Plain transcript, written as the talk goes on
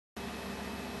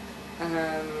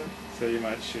So you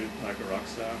might shoot like a rock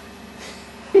star.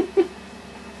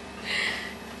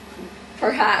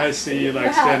 Perhaps. I see you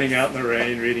like standing out in the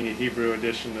rain reading a Hebrew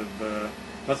edition of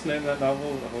what's the name of that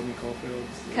novel? The Holden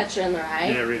Caulfield's? Catcher in the Rye?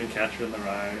 Yeah, reading Catcher in the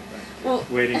Rye. Well,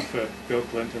 waiting for Bill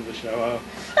Clinton to show up.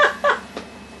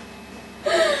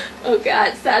 Oh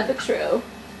God, sad but true.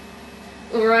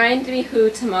 Remind me who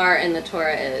Tamar in the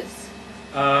Torah is.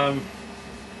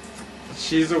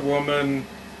 She's a woman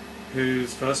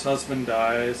whose first husband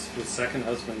dies, whose second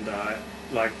husband died,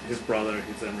 like his brother,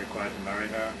 he's then required to marry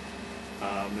her.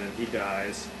 Then he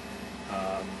dies.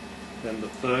 Then the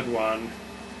third one,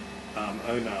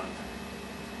 Onan,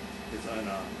 is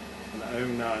Onan. And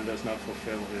Onan does not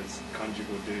fulfill his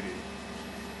conjugal duty.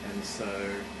 And so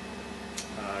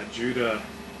Judah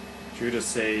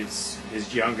saves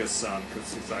his youngest son,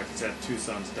 because he's like he's had two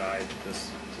sons died to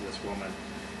this woman.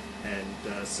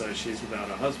 And so she's without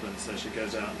a husband, so she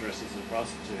goes out and dresses as a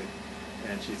prostitute,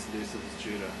 and she seduces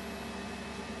Judah.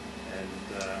 And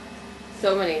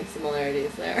so many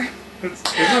similarities there.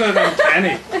 Isn't it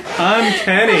uncanny?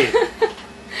 Uncanny!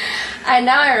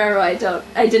 Now I remember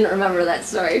I didn't remember that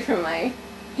story from my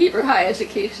Hebrew high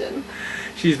education.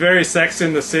 She's very Sex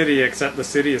in the City, except the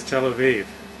city is Tel Aviv.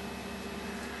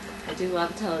 I do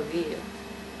love Tel Aviv.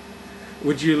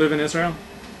 Would you live in Israel?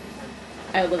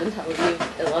 I live in Tel Aviv.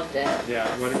 I loved it. Yeah,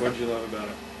 what did you love about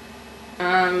it?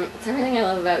 It's everything I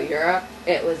love about Europe.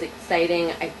 It was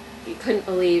exciting. You couldn't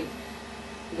believe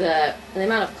the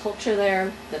amount of culture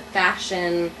there, the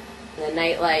fashion, the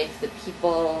nightlife, the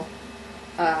people.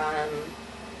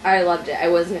 I loved it. I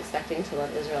wasn't expecting to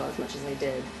love Israel as much as I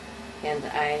did. And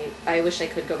I wish I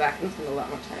could go back and spend a lot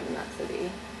more time in that city.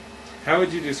 How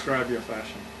would you describe your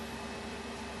fashion?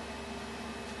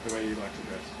 The way you like to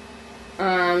dress?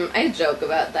 I joke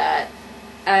about that.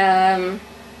 I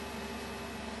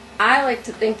like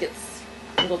to think it's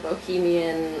a little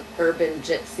bohemian, urban,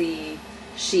 gypsy,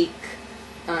 chic,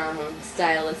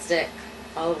 stylistic,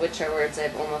 all of which are words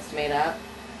I've almost made up.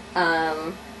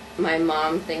 My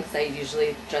mom thinks I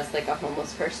usually dress like a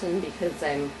homeless person because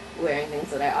I'm wearing things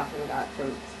that I often got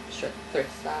from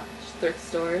thrift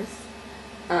stores.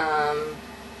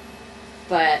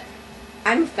 But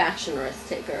I'm a fashion risk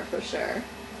taker for sure.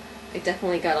 I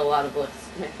definitely got a lot of looks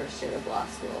in my first year of law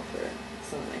school for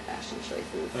some of my fashion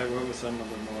choices. Like, what were some of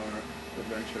the more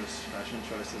adventurous fashion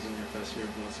choices in your first year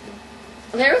of law school?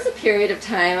 There was a period of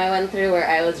time I went through where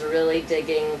I was really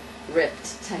digging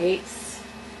ripped tights.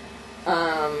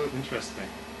 Interesting.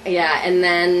 Yeah, and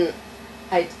then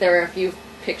there were a few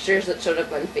pictures that showed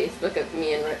up on Facebook of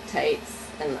me in ripped tights,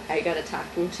 and I got a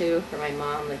talking to for my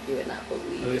mom like you would not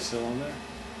believe. Are they still on there?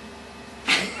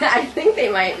 I think they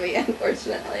might be,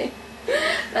 unfortunately.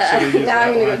 Now I'm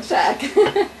going to go check.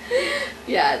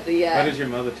 Yeah, What did your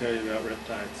mother tell you about ripped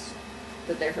tights?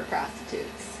 That they're for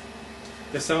prostitutes.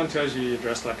 If someone tells you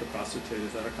dress like a prostitute,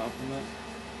 is that a compliment?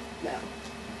 No.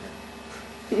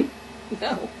 Okay.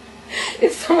 No.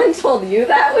 If someone told you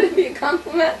that, would it be a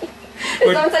compliment?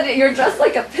 If someone said you're dressed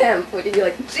like a pimp, would you be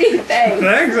like, gee, thanks?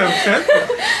 Thanks, I'm pimp.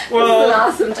 Well,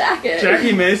 this is an awesome jacket.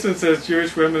 Jackie Mason says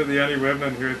Jewish women are the only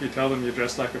women who, if you tell them you're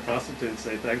dressed like a prostitute,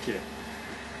 say thank you.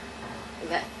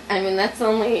 That's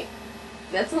only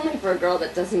for a girl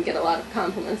that doesn't get a lot of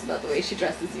compliments about the way she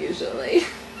dresses usually.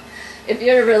 If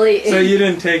you're really... So you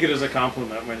didn't take it as a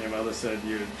compliment when your mother said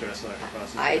you dressed like a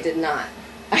prostitute? I did not.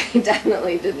 I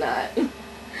definitely did not.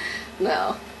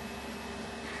 No.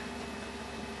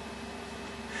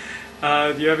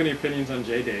 Do you have any opinions on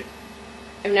J-Date?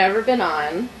 I've never been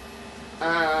on.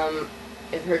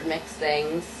 I've heard mixed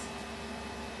things.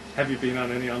 Have you been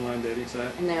on any online dating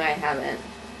site? No, I haven't.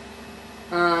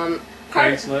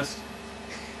 Craigslist?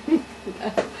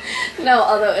 No,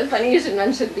 although it's funny you should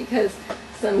mention because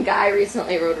some guy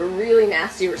recently wrote a really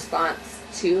nasty response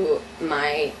to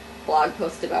my blog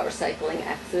post about recycling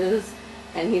exes,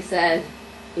 and he said,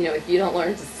 you know, if you don't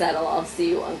learn to settle, I'll see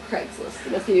you on Craigslist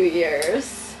in a few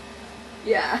years.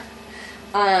 Yeah.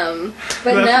 But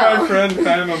That's my friend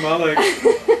Faima Malik.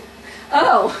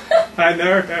 Oh. I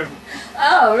know him.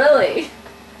 Oh, really?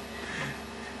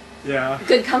 Yeah.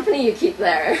 Good company you keep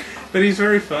there. But he's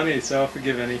very funny, so I'll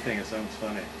forgive anything if someone's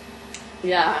funny.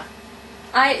 Yeah.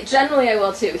 I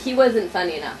will too. He wasn't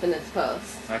funny enough in this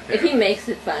post. Okay. If he makes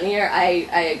it funnier, I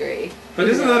agree. But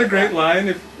isn't that a great line?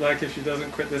 If she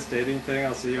doesn't quit this dating thing,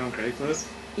 I'll see you on Craigslist?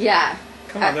 Yeah.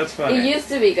 Come on, that's funny. It used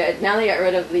to be good. Now they got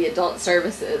rid of the adult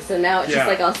services, so now it's just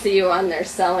like, I'll see you on there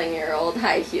selling your old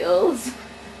high heels.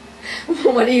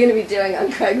 What are you going to be doing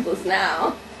on Craigslist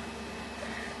now?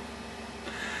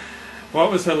 What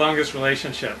was her longest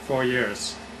relationship? 4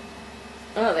 years.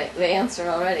 Oh, they answered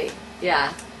already.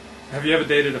 Yeah. Have you ever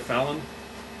dated a felon?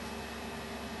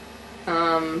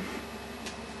 that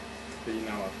you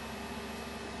know of?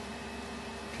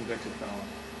 Convicted felon.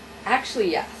 Actually,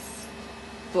 yes.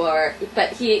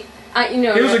 But he,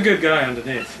 He was a good guy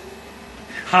underneath.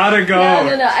 How'd it go?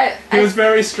 No. He was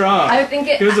very strong. I think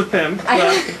he was a pimp,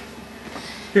 but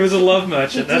he was a love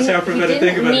merchant. That's how Prevent to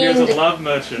think about it. He was a love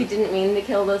merchant. He didn't mean to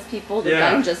kill those people. The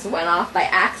gun just went off by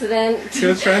accident. He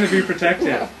was trying to be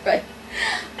protective. Right.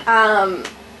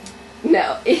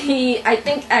 No, I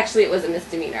think actually it was a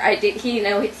misdemeanor.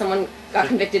 Someone got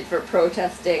convicted for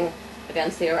protesting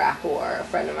against the Iraq War. A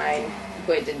friend of mine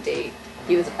who I did date,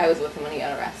 I was with him when he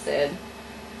got arrested.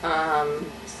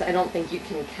 So I don't think you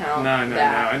can count that. No.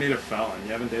 I need a felon.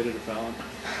 You haven't dated a felon?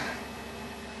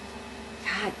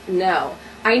 God, no.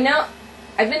 I know.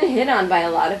 I've been hit on by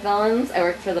a lot of felons. I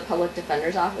worked for the public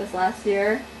defender's office last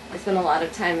year. I spent a lot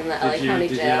of time in the LA County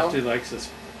jail. Did you have to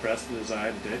suppress the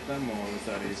desire to date them, or was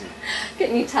that easy?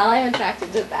 Can you tell I'm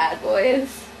attracted to bad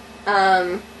boys?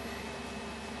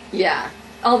 Yeah.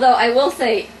 Although I will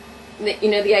say,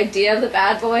 the idea of the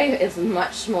bad boy is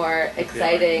much more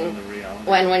exciting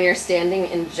when you're standing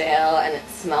in jail and it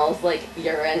smells like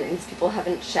urine and these people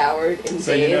haven't showered in days.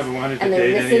 So you never wanted to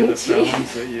date any of the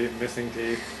felons that you missing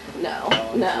teeth? No.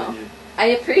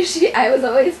 I was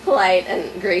always polite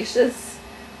and gracious,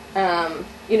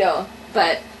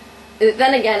 but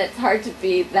then again, it's hard to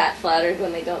be that flattered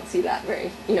when they don't see that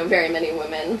very many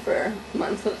women for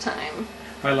months at a time.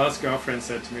 My last girlfriend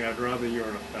said to me, "I'd rather you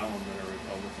were a felon than a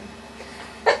Republican."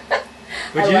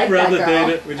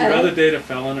 Would you rather date a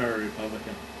felon or a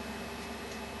Republican?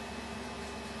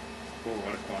 Oh,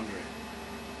 what a quandary.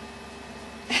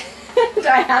 Do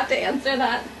I have to answer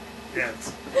that?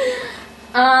 Yes.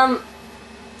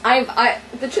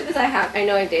 The truth is I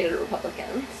know I've dated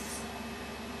Republicans.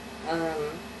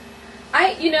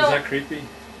 Is that creepy?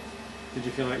 Did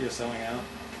you feel like you're selling out?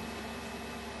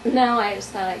 No, I just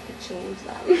thought I could change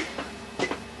them.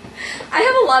 I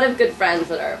have a lot of good friends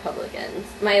that are Republicans.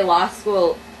 My law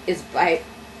school is by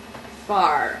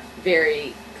far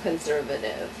very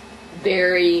conservative,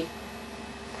 very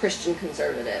Christian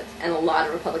conservative, and a lot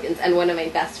of Republicans. And one of my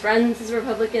best friends is a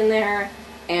Republican there,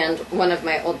 and one of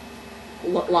my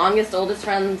oldest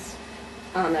friends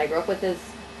that I grew up with is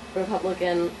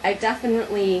Republican. I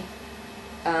definitely...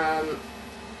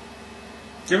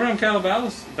 Give her on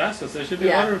Calabasas. There should be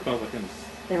a lot of Republicans.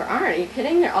 There aren't. Are you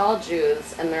kidding? They're all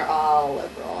Jews, and they're all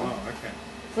liberal. Oh, okay.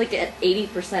 It's like at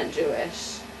 80%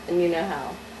 Jewish, and you know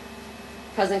how.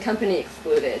 Present company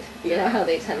excluded. You know how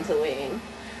they tend to lean.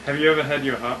 Have you ever had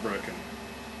your heart broken?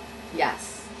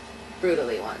 Yes.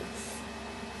 Brutally once.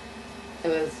 It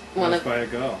was one of... by a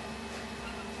girl.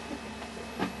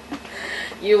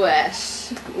 You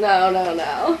wish.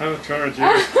 No. How encourage you?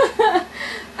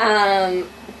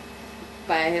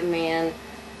 By a man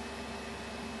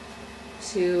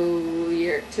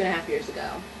 2.5 years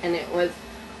ago. And it was... Is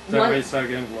that why you started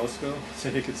getting to law school? So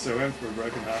you could sue him for a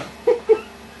broken heart?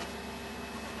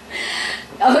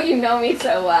 Oh, you know me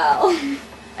so well.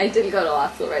 I did go to law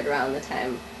school right around the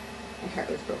time my heart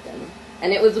was broken.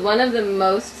 And it was one of the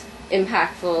most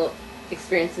impactful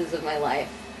experiences of my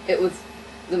life. It was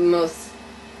the most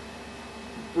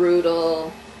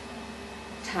brutal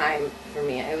time for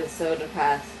me. I was so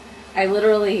depressed. I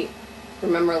literally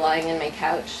remember lying on my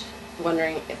couch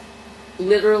wondering if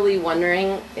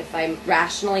I'm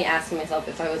rationally asking myself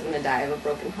if I was going to die of a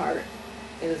broken heart.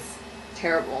 It was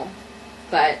terrible.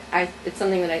 But it's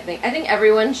something that I think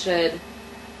everyone should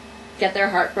get their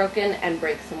heart broken and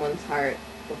break someone's heart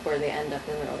before they end up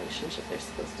in the relationship they're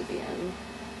supposed to be in.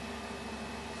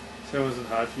 So was it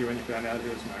hard for you when you found out he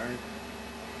was married?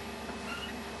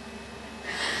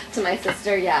 To my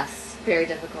sister, yes. Very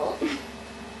difficult.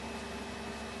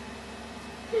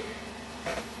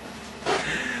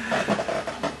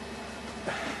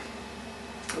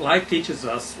 Life teaches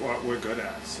us what we're good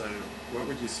at, so what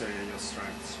would you say are your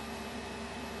strengths?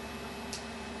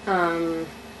 I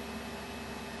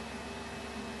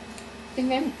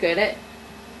think I'm good at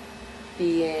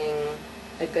being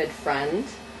a good friend.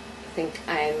 I think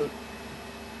I'm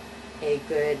a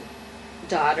good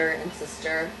daughter and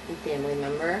sister and family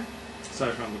member.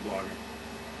 Aside from the blogging.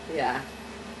 Yeah.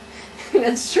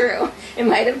 That's true. It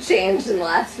might have changed in the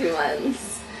last few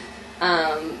months.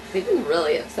 They've been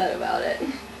really upset about it.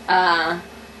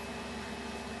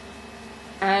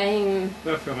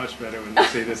 They'll feel much better when they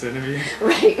see this interview.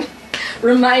 Right.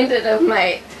 Reminded of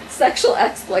my sexual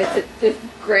exploits at 5th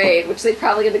grade, which they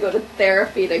probably had to go to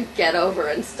therapy to get over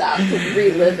and stop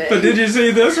reliving. But did you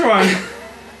see this one?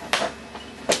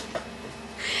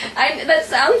 That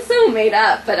sounds so made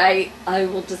up, but I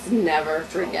will just never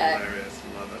forget. Hilarious.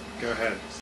 Love it. Go ahead.